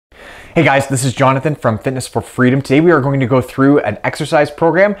Hey guys, this is Jonathan from Fitness for Freedom. Today we are going to go through an exercise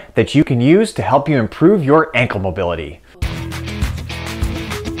program that you can use to help you improve your ankle mobility.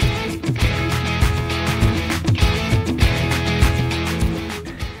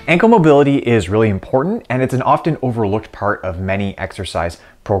 Ankle mobility is really important and it's an often overlooked part of many exercise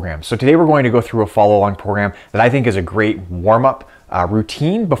programs. So today we're going to go through a follow-along program that I think is a great warm-up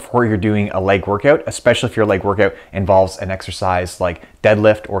routine before you're doing a leg workout, especially if your leg workout involves an exercise like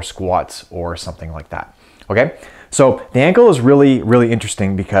deadlift or squats or something like that. Okay, so the ankle is really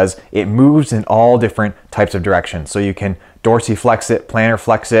interesting because it moves in all different types of directions. So you can dorsiflex it, plantar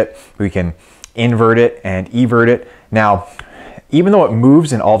flex it, we can invert it and evert it. Now, even though it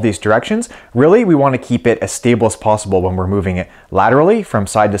moves in all of these directions, really we want to keep it as stable as possible when we're moving it laterally from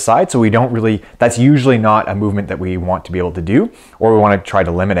side to side. So we don't really, that's usually not a movement that we want to be able to do, or we want to try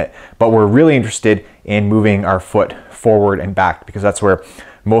to limit it. But we're really interested in moving our foot forward and back because that's where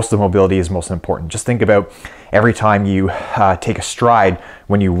most of the mobility is most important. Just think about every time you take a stride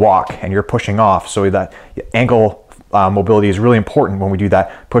when you walk and you're pushing off, so that ankle mobility is really important when we do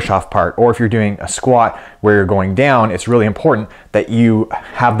that push-off part. Or if you're doing a squat where you're going down, it's really important that you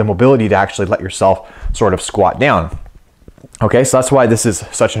have the mobility to actually let yourself sort of squat down. Okay, so that's why this is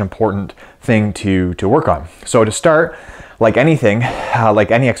such an important thing to work on. So to start, like anything,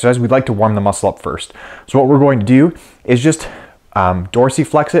 like any exercise, we'd like to warm the muscle up first. So what we're going to do is just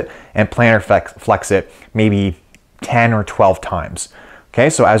dorsiflex it and plantar flex it maybe 10 or 12 times. Okay,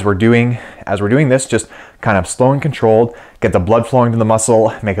 so as we're doing this, just kind of slow and controlled, get the blood flowing to the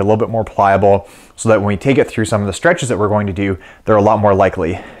muscle, make it a little bit more pliable so that when we take it through some of the stretches that we're going to do, they're a lot more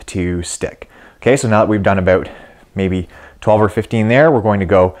likely to stick. Okay, so now that we've done about maybe 12 or 15 there, we're going to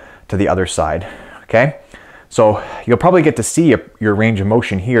go to the other side. Okay, so you'll probably get to see your range of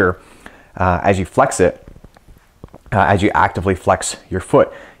motion here as you flex it, as you actively flex your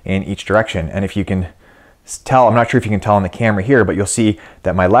foot in each direction. And if you can tell, I'm not sure if you can tell on the camera here, but you'll see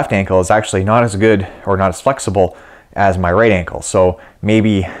that my left ankle is actually not as good or not as flexible as my right ankle. So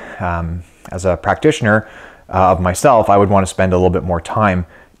maybe as a practitioner of myself, I would want to spend a little bit more time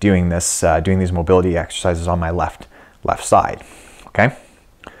doing this, doing these mobility exercises on my left side. Okay,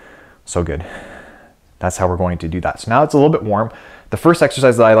 so good. That's how we're going to do that. So now it's a little bit warm. The first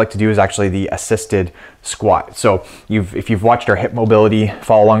exercise that I like to do is actually the assisted squat. So if you've watched our hip mobility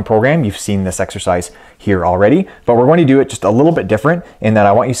follow-along program, you've seen this exercise here already, but we're going to do it just a little bit different in that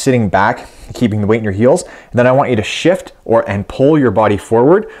I want you sitting back, keeping the weight in your heels, and then I want you to shift and pull your body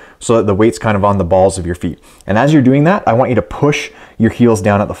forward so that the weight's kind of on the balls of your feet. And as you're doing that, I want you to push your heels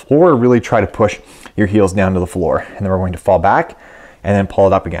down at the floor, really try to push your heels down to the floor. And then we're going to fall back and then pull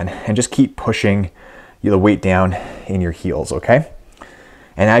it up again and just keep pushing the weight down in your heels, okay?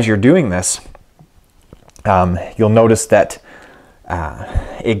 And as you're doing this, you'll notice that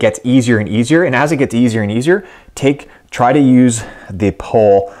it gets easier and easier. And as it gets easier and easier, try to use the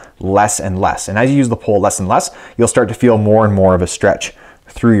pull less and less. And as you use the pull less and less, you'll start to feel more and more of a stretch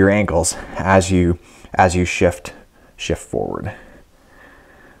through your ankles as you shift forward.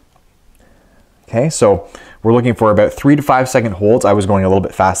 Okay, so we're looking for about 3 to 5 second holds. I was going a little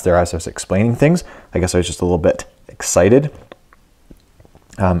bit fast there as I was explaining things. I guess I was just a little bit excited.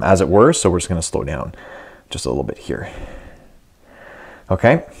 As it were, so we're just going to slow down just a little bit here.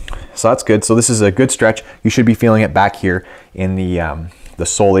 Okay, so that's good. So this is a good stretch. You should be feeling it back here in the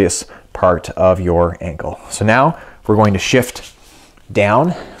soleus part of your ankle. So now we're going to shift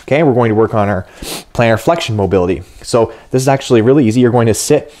down. Okay, we're going to work on our plantar flexion mobility. So this is actually really easy. You're going to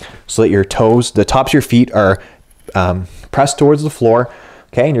sit so that your toes, the tops of your feet are pressed towards the floor.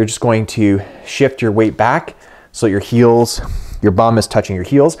 Okay, and you're just going to shift your weight back so that your bum is touching your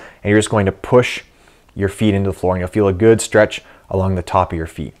heels, and you're just going to push your feet into the floor, and you'll feel a good stretch along the top of your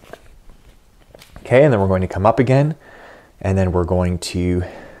feet. Okay, and then we're going to come up again, and then we're going to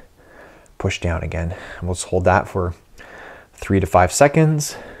push down again. And we'll just hold that for 3 to 5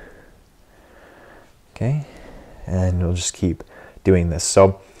 seconds. Okay, and we'll just keep doing this.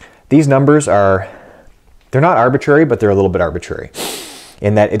 So these numbers they're not arbitrary, but they're a little bit arbitrary,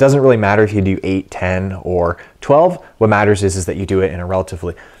 in that it doesn't really matter if you do 8, 10, or 12. What matters is that you do it in a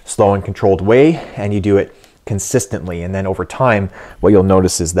relatively slow and controlled way, and you do it consistently. And then over time, what you'll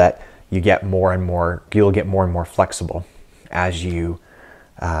notice is that you'll get more and more flexible as you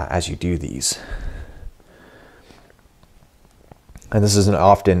do these. And this is an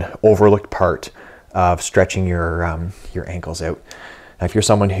often overlooked part of stretching your ankles out. Now, if you're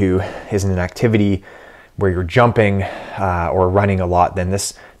someone who is in an activity where you're jumping or running a lot, then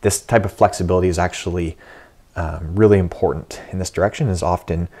this type of flexibility is actually really important in this direction, is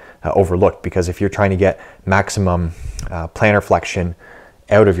often overlooked, because if you're trying to get maximum plantar flexion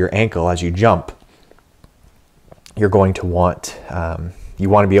out of your ankle as you jump, you're going to want, you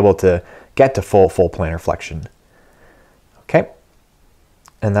want to be able to get to full plantar flexion. Okay,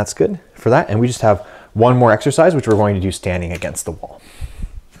 and that's good for that. And we just have one more exercise, which we're going to do standing against the wall.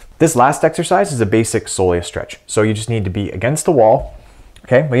 This last exercise is a basic soleus stretch. So you just need to be against the wall.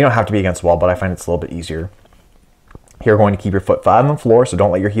 Okay, well, you don't have to be against the wall, but I find it's a little bit easier. You're going to keep your foot flat on the floor, so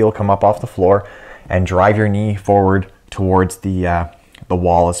don't let your heel come up off the floor, and drive your knee forward towards the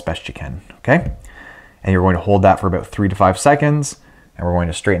wall as best you can, okay? And you're going to hold that for about 3 to 5 seconds, and we're going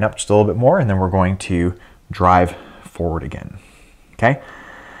to straighten up just a little bit more, and then we're going to drive forward again, okay?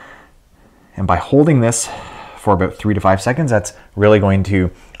 And by holding this for about 3 to 5 seconds, that's really going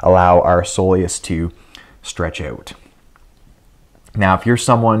to allow our soleus to stretch out. Now, if you're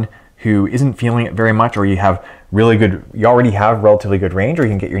someone who isn't feeling it very much, or you already have relatively good range, or you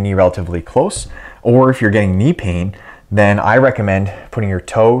can get your knee relatively close, or if you're getting knee pain, then I recommend putting your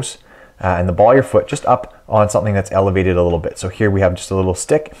toes and the ball of your foot just up on something that's elevated a little bit. So here we have just a little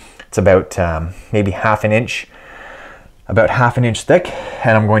stick. It's about maybe about half an inch thick,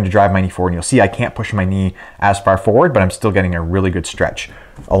 and I'm going to drive my knee forward. And you'll see I can't push my knee as far forward, but I'm still getting a really good stretch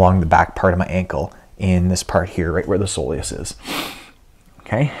along the back part of my ankle in this part here, right where the soleus is.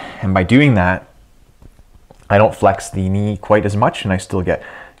 Okay, and by doing that, I don't flex the knee quite as much, and I still get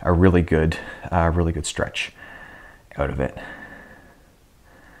a really good stretch out of it.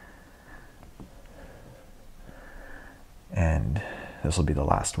 And this will be the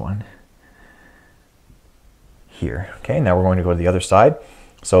last one here. Okay, now we're going to go to the other side.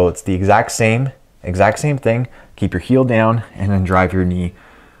 So it's the exact same thing. Keep your heel down and then drive your knee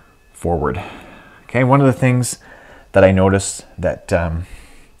forward. Okay, one of the things that I noticed that,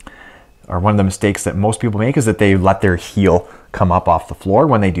 or one of the mistakes that most people make, is that they let their heel come up off the floor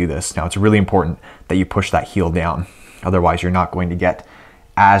when they do this. Now, it's really important that you push that heel down. Otherwise, you're not going to get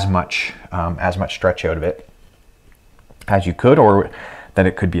as much stretch out of it as you could, or that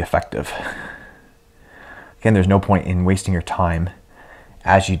it could be effective. Again, there's no point in wasting your time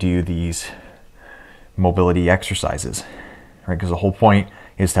as you do these mobility exercises, right? Because the whole point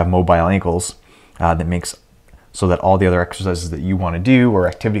is to have mobile ankles that makes so that all the other exercises that you want to do, or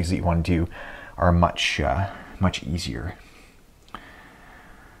activities that you want to do, are much easier.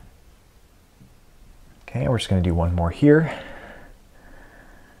 Okay, we're just going to do one more here.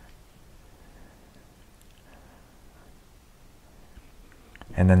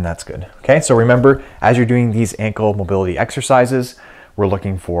 And then that's good. Okay, so remember, as you're doing these ankle mobility exercises, we're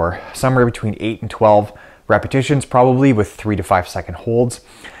looking for somewhere between 8 and 12 repetitions, probably with 3 to 5 second holds.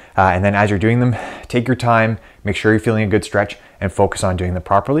 And then as you're doing them, take your time, make sure you're feeling a good stretch, and focus on doing them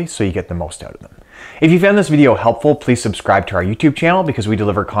properly so you get the most out of them. If you found this video helpful, please subscribe to our YouTube channel, because we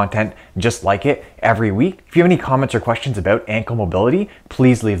deliver content just like it every week. If you have any comments or questions about ankle mobility,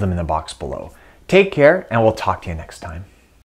 please leave them in the box below. Take care, and we'll talk to you next time.